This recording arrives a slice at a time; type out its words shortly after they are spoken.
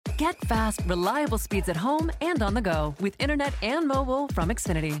Get fast, reliable speeds at home and on the go with internet and mobile from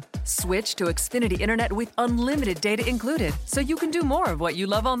Xfinity. Switch to Xfinity Internet with unlimited data included so you can do more of what you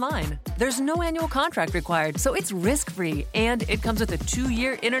love online. There's no annual contract required, so it's risk-free, and it comes with a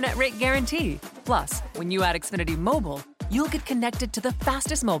 2-year internet rate guarantee. Plus, when you add Xfinity Mobile, you'll get connected to the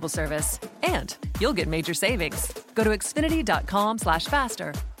fastest mobile service, and you'll get major savings. Go to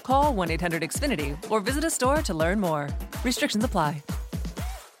Xfinity.com/faster, call 1-800-XFINITY, or visit a store to learn more. Restrictions apply.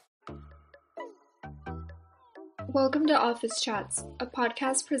 Welcome to Office Chats, a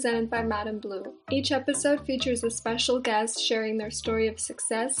podcast presented by Madam Blue. Each episode features a special guest sharing their story of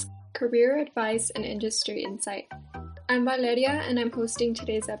success, career advice, and industry insight. I'm Valeria, and I'm hosting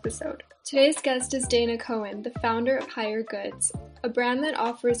today's episode. Today's guest is Dana Cohen, the founder of Higher Goods, a brand that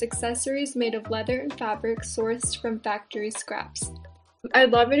offers accessories made of leather and fabric sourced from factory scraps.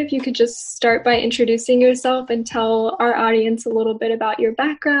 I'd love it if you could just start by introducing yourself and tell our audience a little bit about your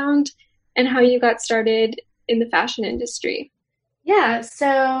background and how you got started in the fashion industry. Yeah, so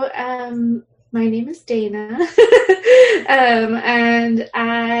my name is Dana, and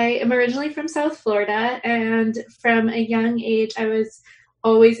I am originally from South Florida, and from a young age, I was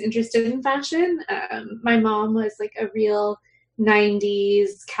always interested in fashion. My mom was like a real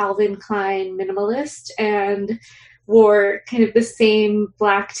 90s Calvin Klein minimalist and wore kind of the same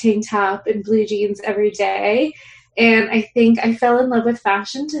black tank top and blue jeans every day, and I think I fell in love with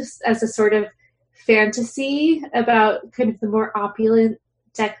fashion just as a sort of fantasy about kind of the more opulent,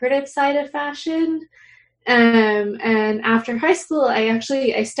 decorative side of fashion. And after high school,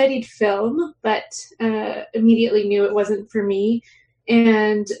 I studied film, but immediately knew it wasn't for me,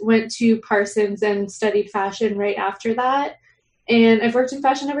 and went to Parsons and studied fashion right after that. And I've worked in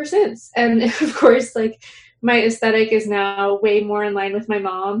fashion ever since. And of course, like, my aesthetic is now way more in line with my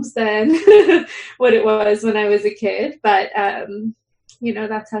mom's than what it was when I was a kid. But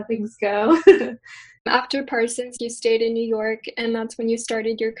that's how things go. After Parsons, you stayed in New York, and that's when you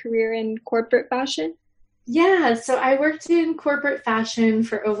started your career in corporate fashion? Yeah, so I worked in corporate fashion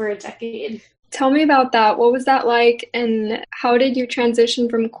for over a decade. Tell me about that. What was that like, and how did you transition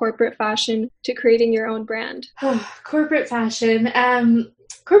from corporate fashion to creating your own brand? Corporate fashion.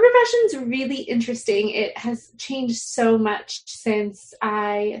 Corporate fashion is really interesting. It has changed so much since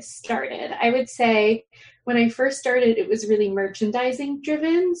I started. I would say when I first started, it was really merchandising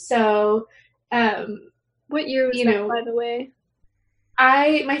driven. So, what year was that, by the way?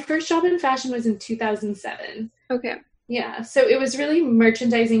 My first job in fashion was in 2007. Okay. Yeah. So it was really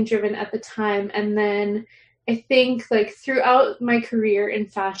merchandising driven at the time. And then I think like throughout my career in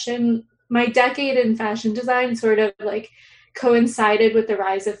fashion, my decade in fashion design sort of like coincided with the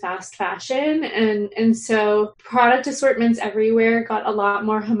rise of fast fashion, and so product assortments everywhere got a lot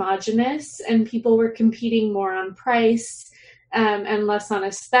more homogenous, and people were competing more on price and less on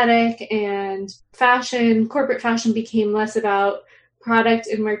aesthetic, and corporate fashion became less about product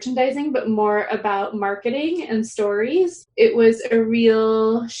and merchandising but more about marketing and stories. It was a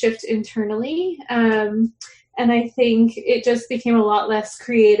real shift internally, and I think it just became a lot less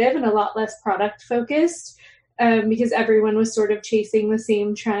creative and a lot less product focused. Because everyone was sort of chasing the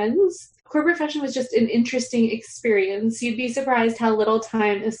same trends. Corporate fashion was just an interesting experience. You'd be surprised how little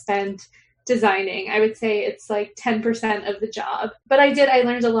time is spent designing. I would say it's like 10% of the job. But I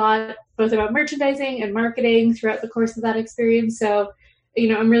learned a lot both about merchandising and marketing throughout the course of that experience. So,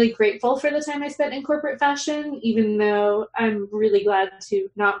 I'm really grateful for the time I spent in corporate fashion, even though I'm really glad to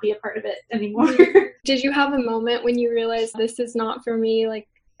not be a part of it anymore. Did you have a moment when you realized this is not for me? Like,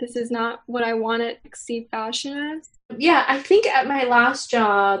 this is not what I want to see fashion as? Yeah, I think at my last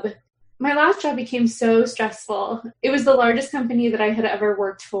job became so stressful. It was the largest company that I had ever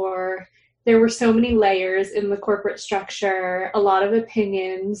worked for. There were so many layers in the corporate structure, a lot of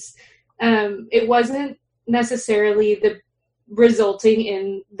opinions. It wasn't necessarily resulting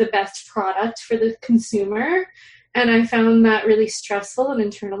in the best product for the consumer. And I found that really stressful and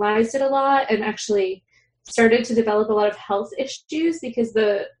internalized it a lot, and actually started to develop a lot of health issues because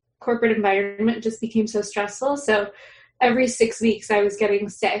the corporate environment just became so stressful. So every 6 weeks I was getting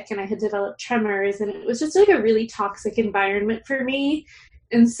sick, and I had developed tremors, and it was just like a really toxic environment for me.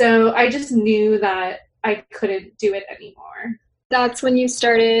 And so I just knew that I couldn't do it anymore. That's when you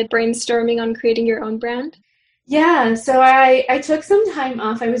started brainstorming on creating your own brand? Yeah, so I took some time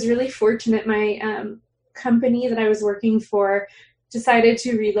off. I was really fortunate. My company that I was working for decided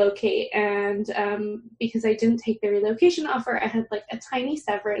to relocate, and because I didn't take the relocation offer, I had like a tiny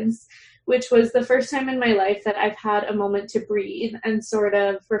severance, which was the first time in my life that I've had a moment to breathe and sort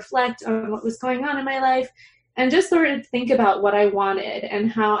of reflect on what was going on in my life, and just sort of think about what I wanted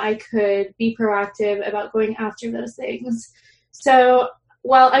and how I could be proactive about going after those things. So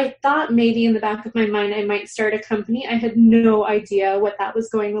while I thought maybe in the back of my mind I might start a company, I had no idea what that was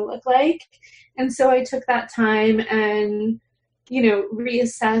going to look like. And so I took that time and,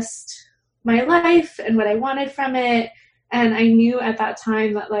 reassessed my life and what I wanted from it. And I knew at that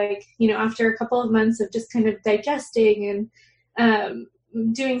time that, after a couple of months of just kind of digesting and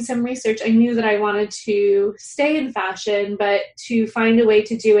doing some research, I knew that I wanted to stay in fashion, but to find a way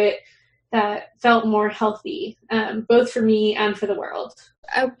to do it that felt more healthy, both for me and for the world.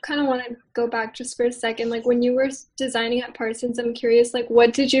 I kind of want to go back just for a second. Like, when you were designing at Parsons, I'm curious,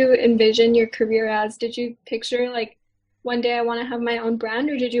 what did you envision your career as? Did you picture, one day I want to have my own brand,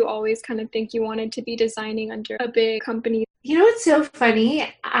 or did you always kind of think you wanted to be designing under a big company? It's so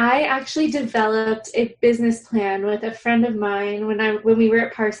funny. I actually developed a business plan with a friend of mine when we were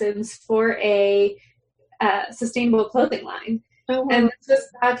at Parsons for a sustainable clothing line. Oh, wow. And this was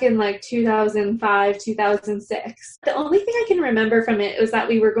back in 2005, 2006. The only thing I can remember from it was that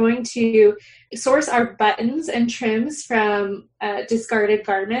we were going to source our buttons and trims from discarded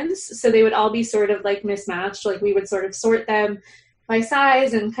garments. So they would all be sort of mismatched. We would sort of sort them by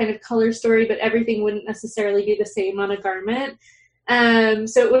size and kind of color story, but everything wouldn't necessarily be the same on a garment.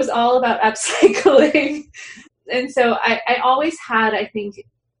 So it was all about upcycling. And so I always had, I think,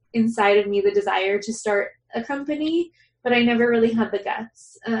 inside of me the desire to start a company, but I never really had the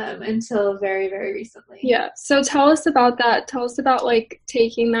guts until very, very recently. Yeah. So tell us about that. Tell us about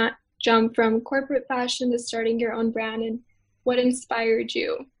taking that jump from corporate fashion to starting your own brand, and what inspired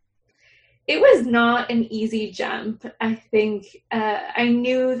you? It was not an easy jump. I think I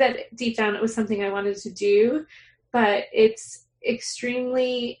knew that deep down it was something I wanted to do, but it's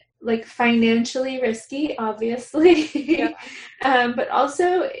extremely financially risky, obviously. Yeah. But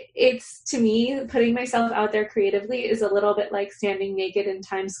also it's, to me, putting myself out there creatively is a little bit like standing naked in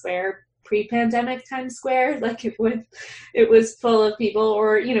Times Square, pre-pandemic Times Square. It was full of people,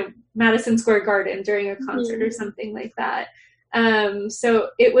 or, Madison Square Garden during a concert or something like that. So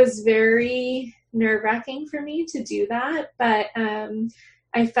it was very nerve-wracking for me to do that, but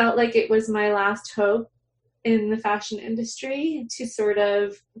I felt like it was my last hope in the fashion industry to sort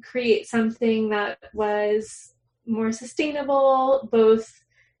of create something that was more sustainable, both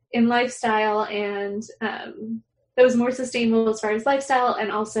in lifestyle and that was more sustainable as far as lifestyle,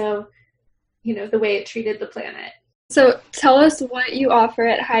 and also, the way it treated the planet. So tell us what you offer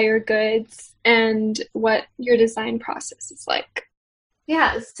at Higher Goods and what your design process is like.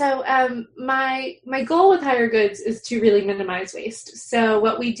 Yeah, so my goal with Higher Goods is to really minimize waste. So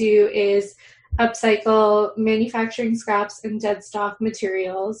what we do is upcycle manufacturing scraps and dead stock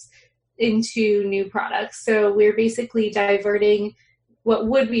materials into new products. So we're basically diverting what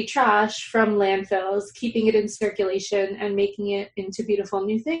would be trash from landfills, keeping it in circulation, and making it into beautiful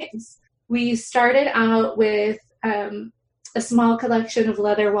new things. We started out with a small collection of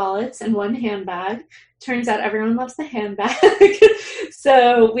leather wallets and one handbag. Turns out everyone loves the handbag.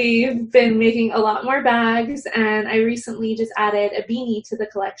 So we've been making a lot more bags, and I recently just added a beanie to the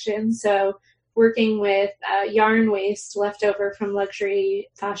collection. So working with yarn waste left over from luxury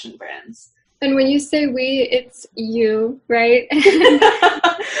fashion brands. And when you say we, it's you, right?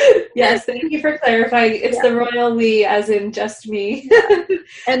 Yes, thank you for clarifying. It's the royal we, as in just me. Yeah.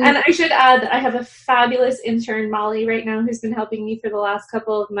 And I should add that I have a fabulous intern, Molly, right now, who's been helping me for the last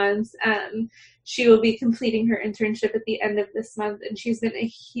couple of months. She will be completing her internship at the end of this month, and she's been a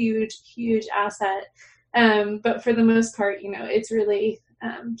huge, huge asset. But for the most part, it's really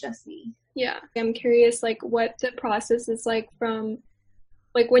just me. Yeah. I'm curious, what the process is like from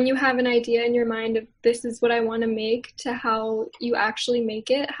when you have an idea in your mind of this is what I want to make to how you actually make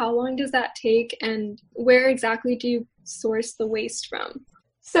it. How long does that take, and where exactly do you source the waste from?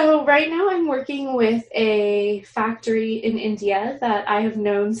 So right now I'm working with a factory in India that I have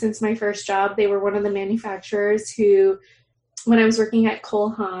known since my first job. They were one of the manufacturers who, when I was working at Cole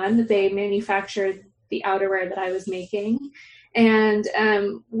Haan, they manufactured the outerwear that I was making. And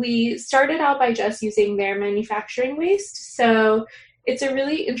we started out by just using their manufacturing waste. So it's a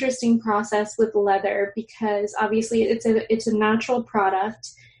really interesting process with leather, because obviously it's a natural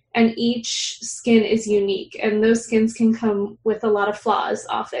product, and each skin is unique, and those skins can come with a lot of flaws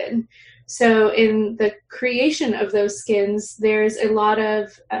often. So in the creation of those skins, there's a lot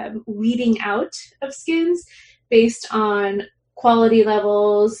of weeding out of skins based on quality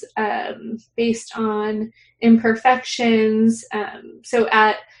levels, based on imperfections. So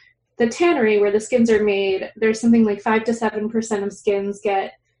at the tannery where the skins are made, there's something like 5 to 7% of skins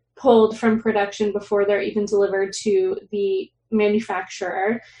get pulled from production before they're even delivered to the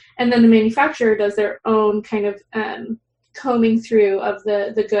manufacturer. And then the manufacturer does their own kind of combing through of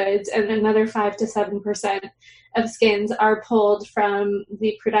the goods, and another 5 to 7% of skins are pulled from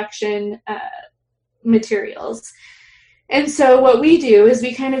the production materials. And so what we do is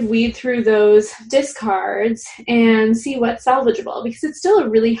we kind of weed through those discards and see what's salvageable, because it's still a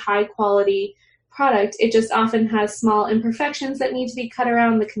really high quality product. It just often has small imperfections that need to be cut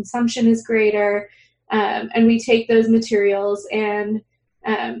around. The consumption is greater. And we take those materials and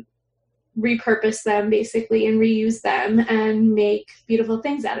repurpose them basically and reuse them and make beautiful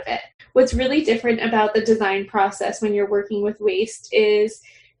things out of it. What's really different about the design process when you're working with waste is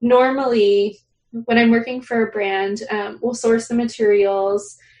normally when I'm working for a brand, we'll source the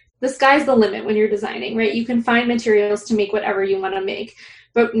materials. The sky's the limit when you're designing, right? You can find materials to make whatever you want to make.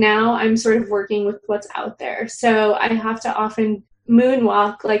 But now I'm sort of working with what's out there. So I have to often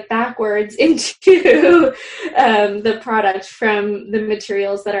moonwalk like backwards into the product from the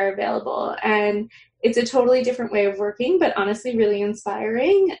materials that are available. And it's a totally different way of working, but honestly really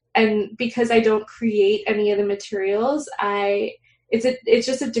inspiring. And because I don't create any of the materials, it's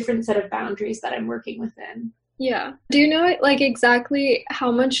just a different set of boundaries that I'm working within. Yeah. Do you know like exactly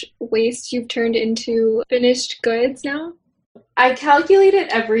how much waste you've turned into finished goods now? I calculate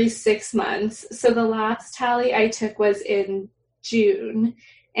it every 6 months. So the last tally I took was in June.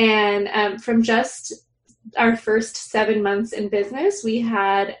 And from just our first 7 months in business, we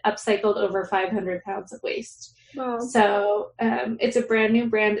had upcycled over 500 pounds of waste. Wow. So it's a brand new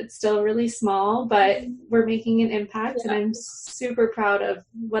brand. It's still really small, but we're making an impact. Yeah. And I'm super proud of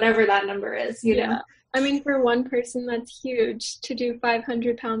whatever that number is, you know? I mean, for one person, that's huge. To do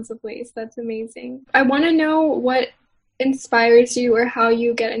 500 pounds of waste, that's amazing. I want to know what inspires you or how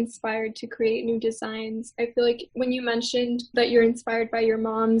you get inspired to create new designs. I feel like when you mentioned that you're inspired by your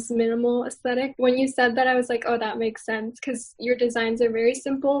mom's minimal aesthetic, when you said that, I was like, oh, that makes sense, because your designs are very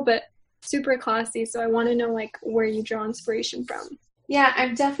simple, but super classy. So I want to know like where you draw inspiration from. Yeah,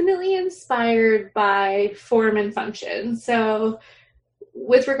 I'm definitely inspired by form and function. So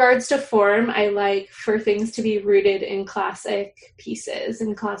with regards to form, I like for things to be rooted in classic pieces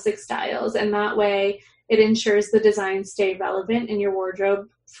and classic styles. And that way it ensures the designs stay relevant in your wardrobe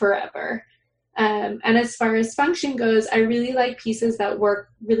forever. And as far as function goes, I really like pieces that work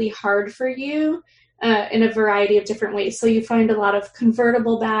really hard for you in a variety of different ways. So you find a lot of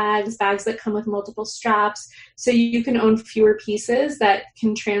convertible bags that come with multiple straps. So you can own fewer pieces that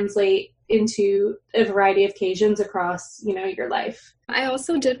can translate into a variety of occasions across, your life. I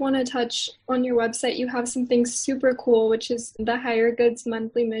also did want to touch on your website. You have something super cool, which is the Higher Goods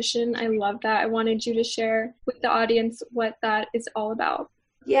monthly mission. I love that. I wanted you to share with the audience what that is all about.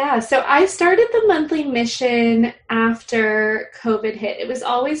 Yeah, so I started the monthly mission after COVID hit. It was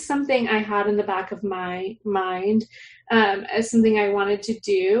always something I had in the back of my mind as something I wanted to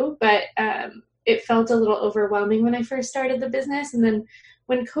do, but it felt a little overwhelming when I first started the business. And then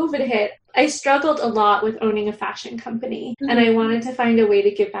when COVID hit, I struggled a lot with owning a fashion company, and I wanted to find a way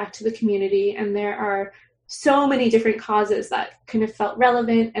to give back to the community. And there are so many different causes that kind of felt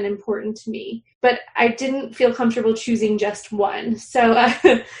relevant and important to me, but I didn't feel comfortable choosing just one. So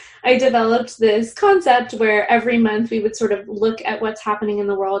I developed this concept where every month we would sort of look at what's happening in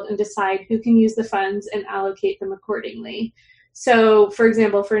the world and decide who can use the funds and allocate them accordingly. So, for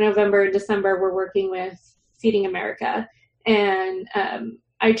example, for November and December, we're working with Feeding America. And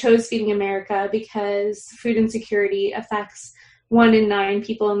I chose Feeding America because food insecurity affects 1 in 9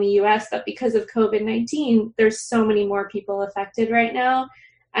 people in the U.S., but because of COVID-19, there's so many more people affected right now.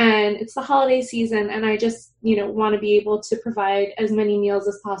 And it's the holiday season, and I just, want to be able to provide as many meals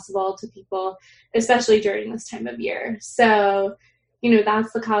as possible to people, especially during this time of year. So,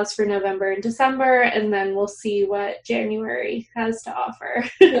 that's the cause for November and December, and then we'll see what January has to offer.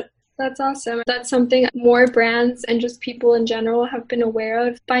 That's awesome. That's something more brands and just people in general have been aware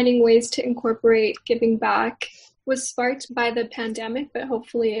of. Finding ways to incorporate giving back was sparked by the pandemic, but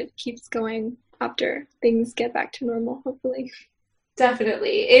hopefully it keeps going after things get back to normal, hopefully.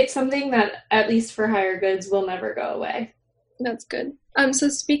 Definitely. It's something that, at least for Higher Goods, will never go away. That's good. So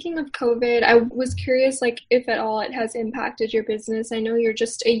speaking of COVID, I was curious, if at all it has impacted your business. I know you're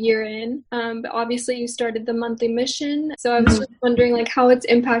just a year in, but obviously you started the monthly mission. So I was just wondering, how it's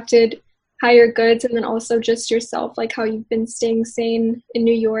impacted Higher Goods, and then also just yourself, how you've been staying sane in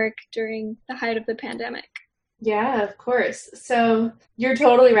New York during the height of the pandemic. Yeah, of course. So you're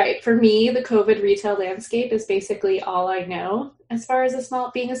totally right. For me, the COVID retail landscape is basically all I know as far as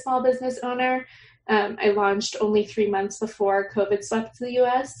being a small business owner. I launched only 3 months before COVID swept the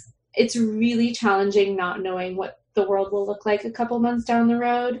US. It's really challenging not knowing what the world will look like a couple months down the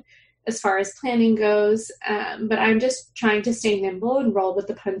road as far as planning goes. But I'm just trying to stay nimble and roll with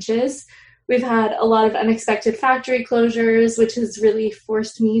the punches, We've had a lot of unexpected factory closures, which has really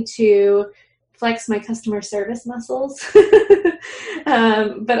forced me to flex my customer service muscles. But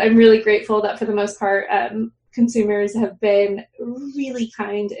I'm really grateful that for the most part, consumers have been really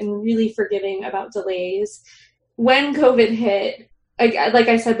kind and really forgiving about delays. When COVID hit, like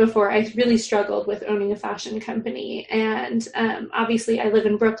I said before, I really struggled with owning a fashion company. And obviously I live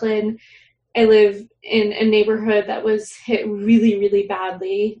in Brooklyn. I live in a neighborhood that was hit really, really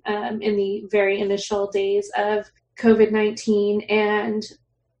badly in the very initial days of COVID-19. And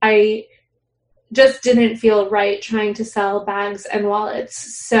I just didn't feel right trying to sell bags and wallets.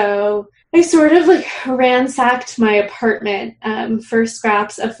 So I sort of like ransacked my apartment for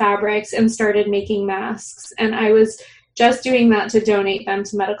scraps of fabrics and started making masks. And I was just doing that to donate them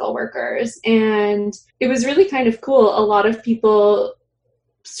to medical workers. And it was really kind of cool. A lot of people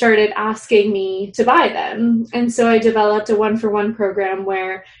started asking me to buy them. And so I developed a 1-for-1 program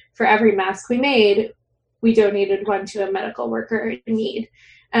where for every mask we made, we donated one to a medical worker in need.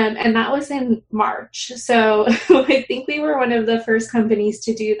 And that was in March. So I think we were one of the first companies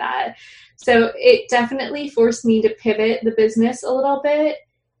to do that. So it definitely forced me to pivot the business a little bit,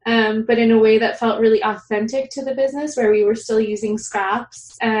 but in a way that felt really authentic to the business, where we were still using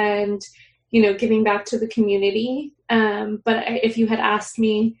scraps and, giving back to the community. But if you had asked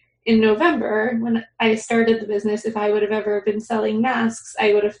me in November, when I started the business, if I would have ever been selling masks,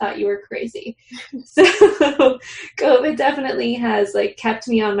 I would have thought you were crazy. So COVID definitely has kept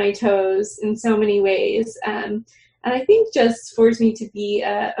me on my toes in so many ways. And I think just forced me to be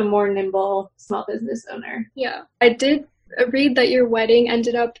a more nimble small business owner. Yeah. I did read that your wedding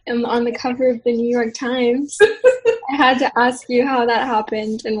ended up on the cover of the New York Times. I had to ask you how that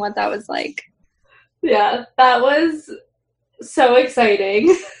happened and what that was like. Yeah, that was so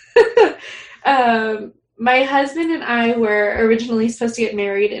exciting. My husband and I were originally supposed to get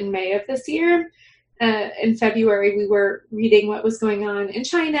married in May of this year. In February, we were reading what was going on in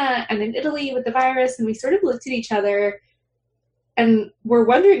China and in Italy with the virus, and we sort of looked at each other and were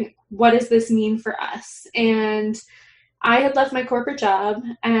wondering, what does this mean for us? And I had left my corporate job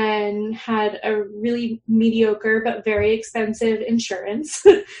and had a really mediocre but very expensive insurance.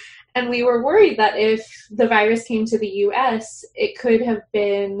 And we were worried that if the virus came to the US, it could have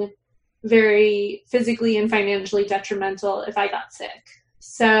been very physically and financially detrimental if I got sick.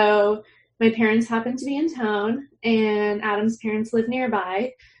 So my parents happened to be in town, and Adam's parents live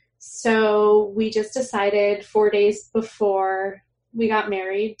nearby. So we just decided 4 days before we got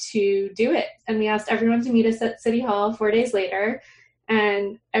married to do it. And we asked everyone to meet us at City Hall 4 days later.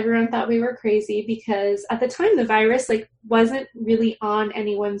 And everyone thought we were crazy because at the time the virus wasn't really on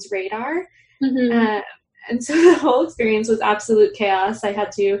anyone's radar. Mm-hmm. And so the whole experience was absolute chaos. I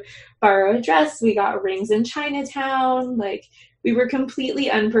had to borrow a dress. We got rings in Chinatown. We were completely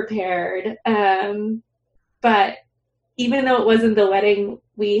unprepared. But even though it wasn't the wedding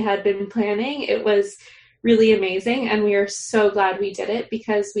we had been planning, it was really amazing. And we are so glad we did it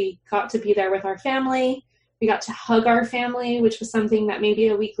because we got to be there with our family. We got to hug our family, which was something that maybe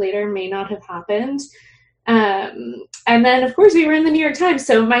a week later may not have happened. And then, of course, we were in the New York Times.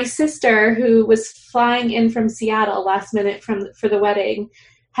 So my sister, who was flying in from Seattle last minute for the wedding,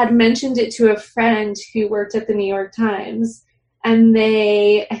 had mentioned it to a friend who worked at the New York Times. And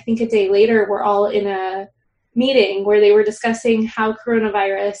they, I think a day later, were all in a meeting where they were discussing how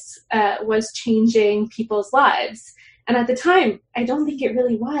coronavirus was changing people's lives. And at the time, I don't think it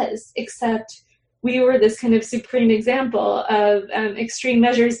really was, except we were this kind of supreme example of extreme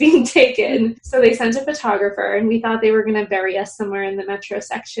measures being taken. So they sent a photographer, and we thought they were going to bury us somewhere in the metro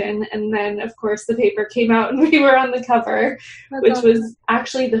section. And then, of course, the paper came out and we were on the cover, which was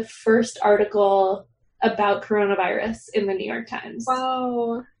actually the first article about coronavirus in the New York Times.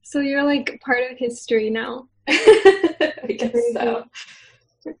 Wow. So you're part of history now. I guess so.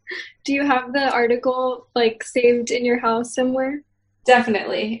 Do you have the article saved in your house somewhere?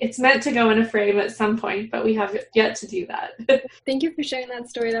 Definitely. It's meant to go in a frame at some point, but we have yet to do that. Thank you for sharing that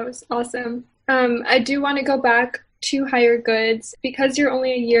story. That was awesome. I do want to go back to Higher Goods because you're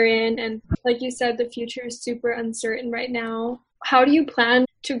only a year in, and like you said, the future is super uncertain right now. How do you plan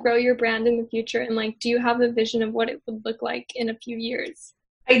to grow your brand in the future? And do you have a vision of what it would look like in a few years?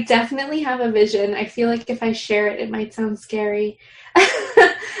 I definitely have a vision. I feel like if I share it, it might sound scary.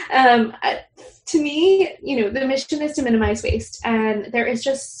 To me, the mission is to minimize waste, and there is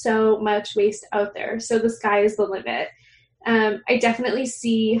just so much waste out there. So the sky is the limit. I definitely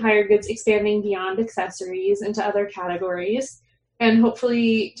see Higher Goods expanding beyond accessories into other categories, and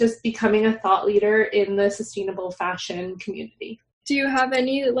hopefully just becoming a thought leader in the sustainable fashion community. Do you have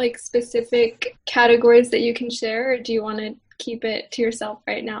any specific categories that you can share, or do you want to keep it to yourself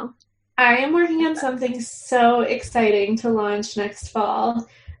right now? I am working on something so exciting to launch next fall.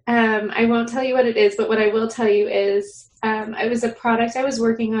 I won't tell you what it is, but what I will tell you is it was a product I was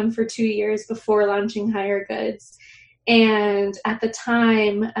working on for 2 years before launching Higher Goods. And at the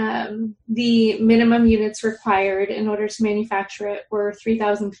time, the minimum units required in order to manufacture it were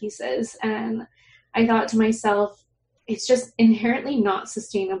 3,000 pieces. And I thought to myself, it's just inherently not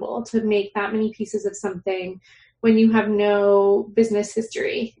sustainable to make that many pieces of something when you have no business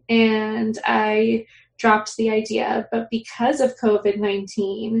history. And I dropped the idea. But because of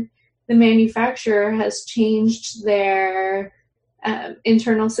COVID-19, the manufacturer has changed their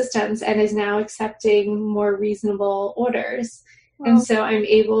internal systems and is now accepting more reasonable orders. Wow. And so I'm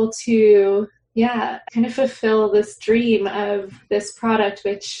able to, kind of fulfill this dream of this product,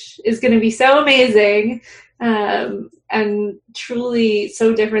 which is going to be so amazing and truly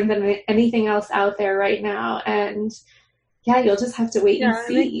so different than anything else out there right now. And you'll just have to wait and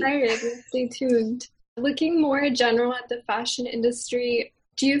see. I'm excited. Stay tuned. Looking more general at the fashion industry,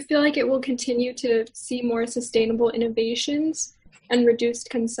 do you feel like it will continue to see more sustainable innovations and reduced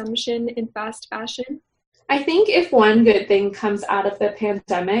consumption in fast fashion? I think if one good thing comes out of the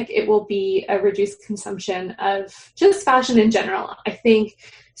pandemic, it will be a reduced consumption of just fashion in general. I think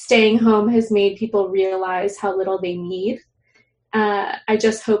staying home has made people realize how little they need. I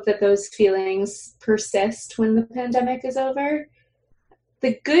just hope that those feelings persist when the pandemic is over.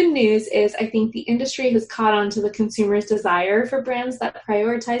 The good news is I think the industry has caught on to the consumer's desire for brands that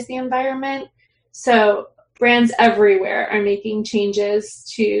prioritize the environment. So brands everywhere are making changes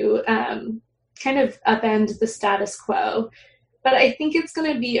to kind of upend the status quo. But I think it's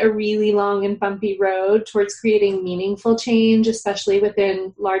going to be a really long and bumpy road towards creating meaningful change, especially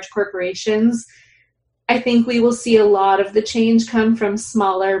within large corporations. I think we will see a lot of the change come from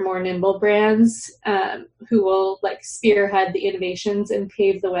smaller, more nimble brands who will spearhead the innovations and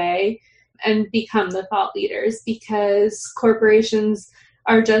pave the way and become the thought leaders, because corporations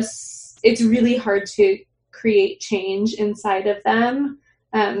are it's really hard to create change inside of them,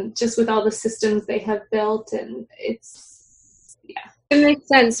 just with all the systems they have built. And it makes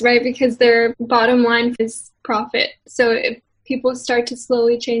sense, right? Because their bottom line is profit. So if people start to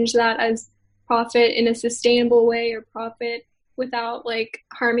slowly change that as profit in a sustainable way, or profit without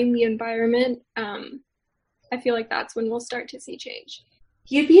harming the environment, I feel like that's when we'll start to see change.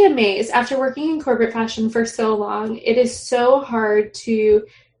 You'd be amazed. After working in corporate fashion for so long, it is so hard to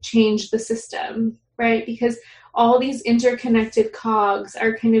change the system, right? Because all these interconnected cogs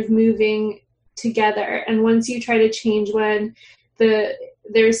are kind of moving together. And once you try to change one,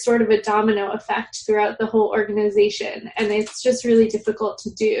 there's sort of a domino effect throughout the whole organization. And it's just really difficult to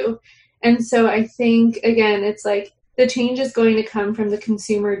do. And so I think, again, it's the change is going to come from the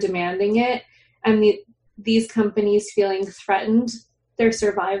consumer demanding it, and these companies feeling threatened, their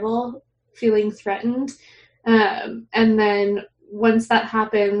survival feeling threatened. And then once that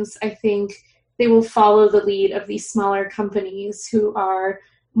happens, I think they will follow the lead of these smaller companies who are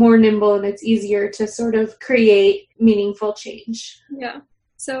more nimble, and it's easier to sort of create meaningful change. Yeah.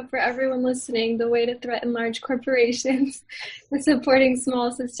 So for everyone listening, the way to threaten large corporations is supporting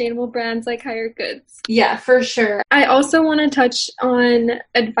small, sustainable brands like Higher Goods. Yeah, for sure. I also want to touch on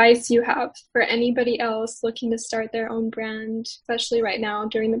advice you have for anybody else looking to start their own brand, especially right now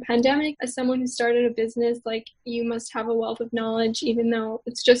during the pandemic. As someone who started a business, you must have a wealth of knowledge, even though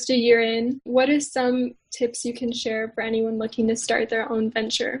it's just a year in. What are some tips you can share for anyone looking to start their own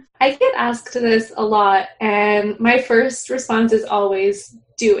venture? I get asked this a lot, and my first response is always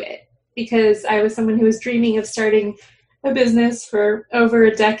do it, because I was someone who was dreaming of starting a business for over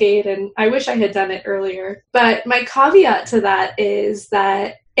a decade, and I wish I had done it earlier. But my caveat to that is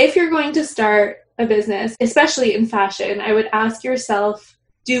that if you're going to start a business, especially in fashion, I would ask yourself,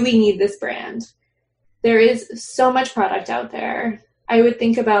 do we need this brand? There is so much product out there. I would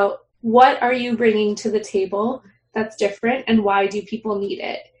think about, what are you bringing to the table that's different, and why do people need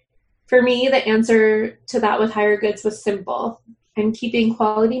it? For me, the answer to that with Higher Goods was simple. I'm keeping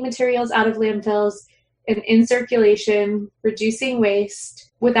quality materials out of landfills and in circulation, reducing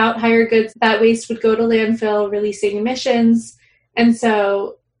waste. Without Higher Goods, that waste would go to landfill, releasing emissions. And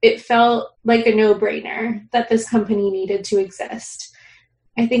so it felt like a no-brainer that this company needed to exist.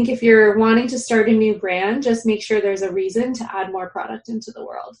 I think if you're wanting to start a new brand, just make sure there's a reason to add more product into the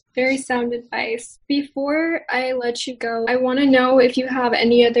world. Very sound advice. Before I let you go, I want to know if you have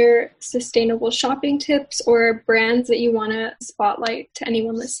any other sustainable shopping tips or brands that you want to spotlight to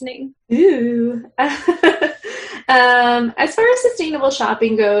anyone listening. Ooh. As far as sustainable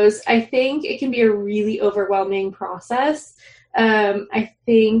shopping goes, I think it can be a really overwhelming process. I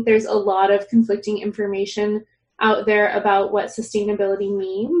think there's a lot of conflicting information out there about what sustainability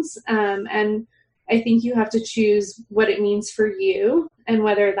means. And I think you have to choose what it means for you, and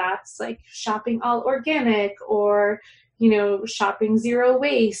whether that's like shopping all organic or, shopping zero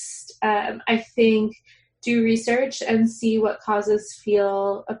waste. I think do research and see what causes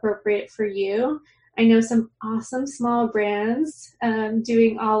feel appropriate for you. I know some awesome small brands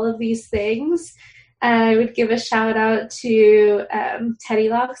doing all of these things. I would give a shout out to Teddy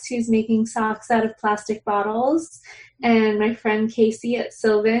Locks, who's making socks out of plastic bottles, and my friend Casey at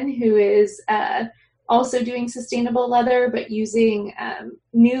Sylvan, who is also doing sustainable leather, but using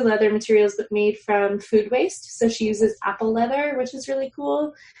new leather materials but made from food waste. So she uses apple leather, which is really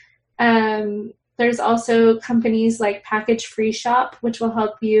cool. There's also companies like Package Free Shop, which will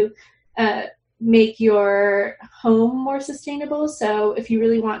help you make your home more sustainable. So if you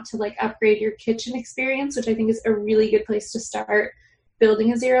really want to like upgrade your kitchen experience, which I think is a really good place to start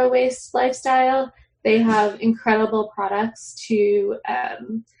building a zero waste lifestyle, they have incredible products to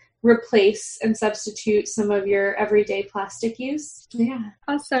replace and substitute some of your everyday plastic use. Yeah.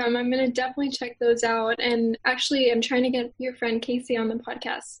 Awesome. I'm going to definitely check those out. And actually, I'm trying to get your friend Casey on the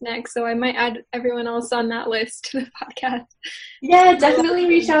podcast next, so I might add everyone else on that list to the podcast. Yeah, definitely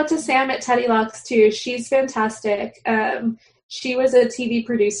reach out to Sam at Teddy Locks too. She's fantastic. She was a TV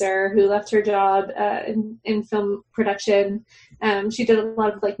producer who left her job in film production. She did a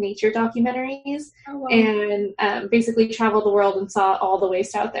lot of like nature documentaries. Oh, wow. And basically traveled the world and saw all the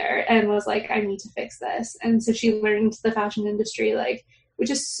waste out there and was like, I need to fix this. And so she learned the fashion industry, like, which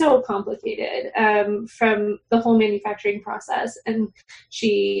is so complicated, from the whole manufacturing process. And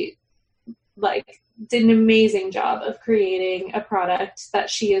she like did an amazing job of creating a product that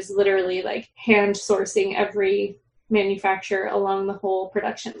she is literally like hand sourcing every manufacturer along the whole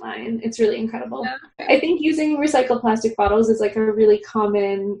production line. It's really incredible. Yeah. I think using recycled plastic bottles is like a really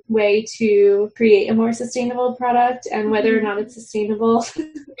common way to create a more sustainable product, and whether or not it's sustainable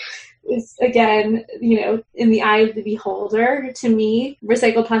is, again, in the eye of the beholder. To me,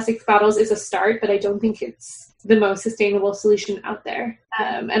 recycled plastic bottles is a start, but I don't think it's the most sustainable solution out there.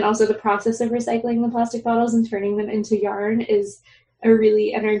 And also the process of recycling the plastic bottles and turning them into yarn is a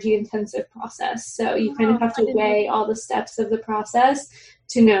really energy intensive process. So you kind of have to weigh all the steps of the process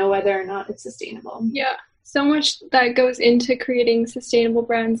to know whether or not it's sustainable. Yeah. So much that goes into creating sustainable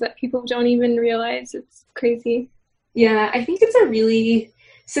brands that people don't even realize. It's crazy. Yeah. I think it's a really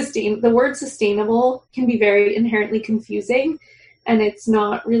the word sustainable can be very inherently confusing, and it's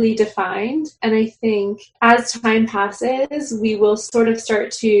not really defined. And I think as time passes, we will sort of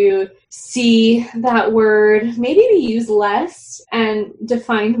start to see that word maybe be used less and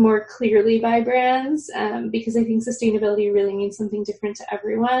defined more clearly by brands, because I think sustainability really means something different to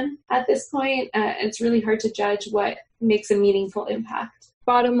everyone at this point. It's really hard to judge what makes a meaningful impact.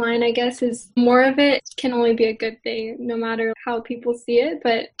 Bottom line, I guess, is more of it can only be a good thing, no matter how people see it,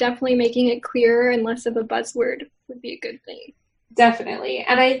 but definitely making it clearer and less of a buzzword would be a good thing. Definitely.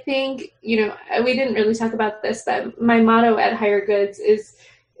 And I think, we didn't really talk about this, but my motto at Higher Goods is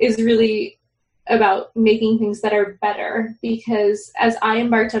really about making things that are better, because as I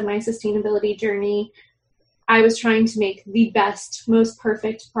embarked on my sustainability journey, I was trying to make the best, most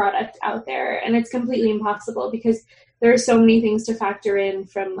perfect product out there. And it's completely impossible because there are so many things to factor in,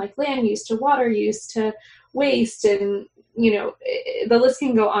 from like land use to water use to waste. And, the list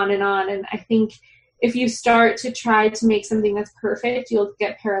can go on. And I think if you start to try to make something that's perfect, you'll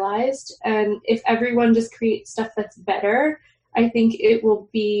get paralyzed. And if everyone just creates stuff that's better, I think it will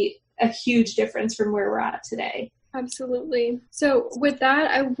be a huge difference from where we're at today. Absolutely. So with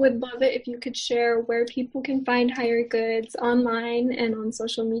that, I would love it if you could share where people can find Higher Goods online and on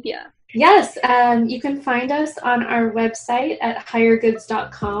social media. Yes, you can find us on our website at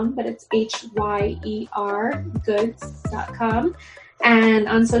highergoods.com, but it's HYER goods.com, and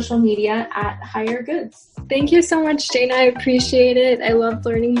on social media at Higher Goods. Thank you so much, Dana. I appreciate it. I love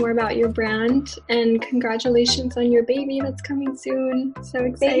learning more about your brand, and congratulations on your baby that's coming soon. So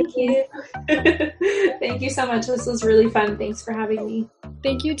excited. Thank you. Thank you so much. This was really fun. Thanks for having me.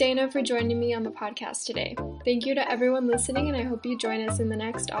 Thank you, Dana, for joining me on the podcast today. Thank you to everyone listening, and I hope you join us in the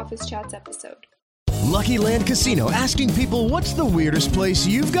next Office Chats episode. Lucky Land Casino, asking people, what's the weirdest place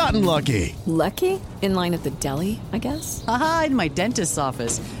you've gotten lucky? Lucky? In line at the deli, I guess? Aha, in my dentist's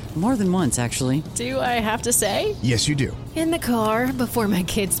office. More than once, actually. Do I have to say? Yes, you do. In the car before my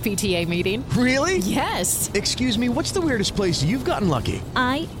kids' PTA meeting. Really? Yes. Excuse me, what's the weirdest place you've gotten lucky?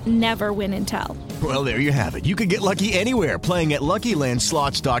 I never win and tell. Well, there you have it. You can get lucky anywhere, playing at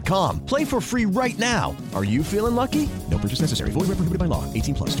LuckyLandSlots.com. Play for free right now. Are you feeling lucky? No purchase necessary. Void where prohibited by law.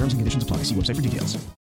 18+. Terms and conditions apply. See website for details.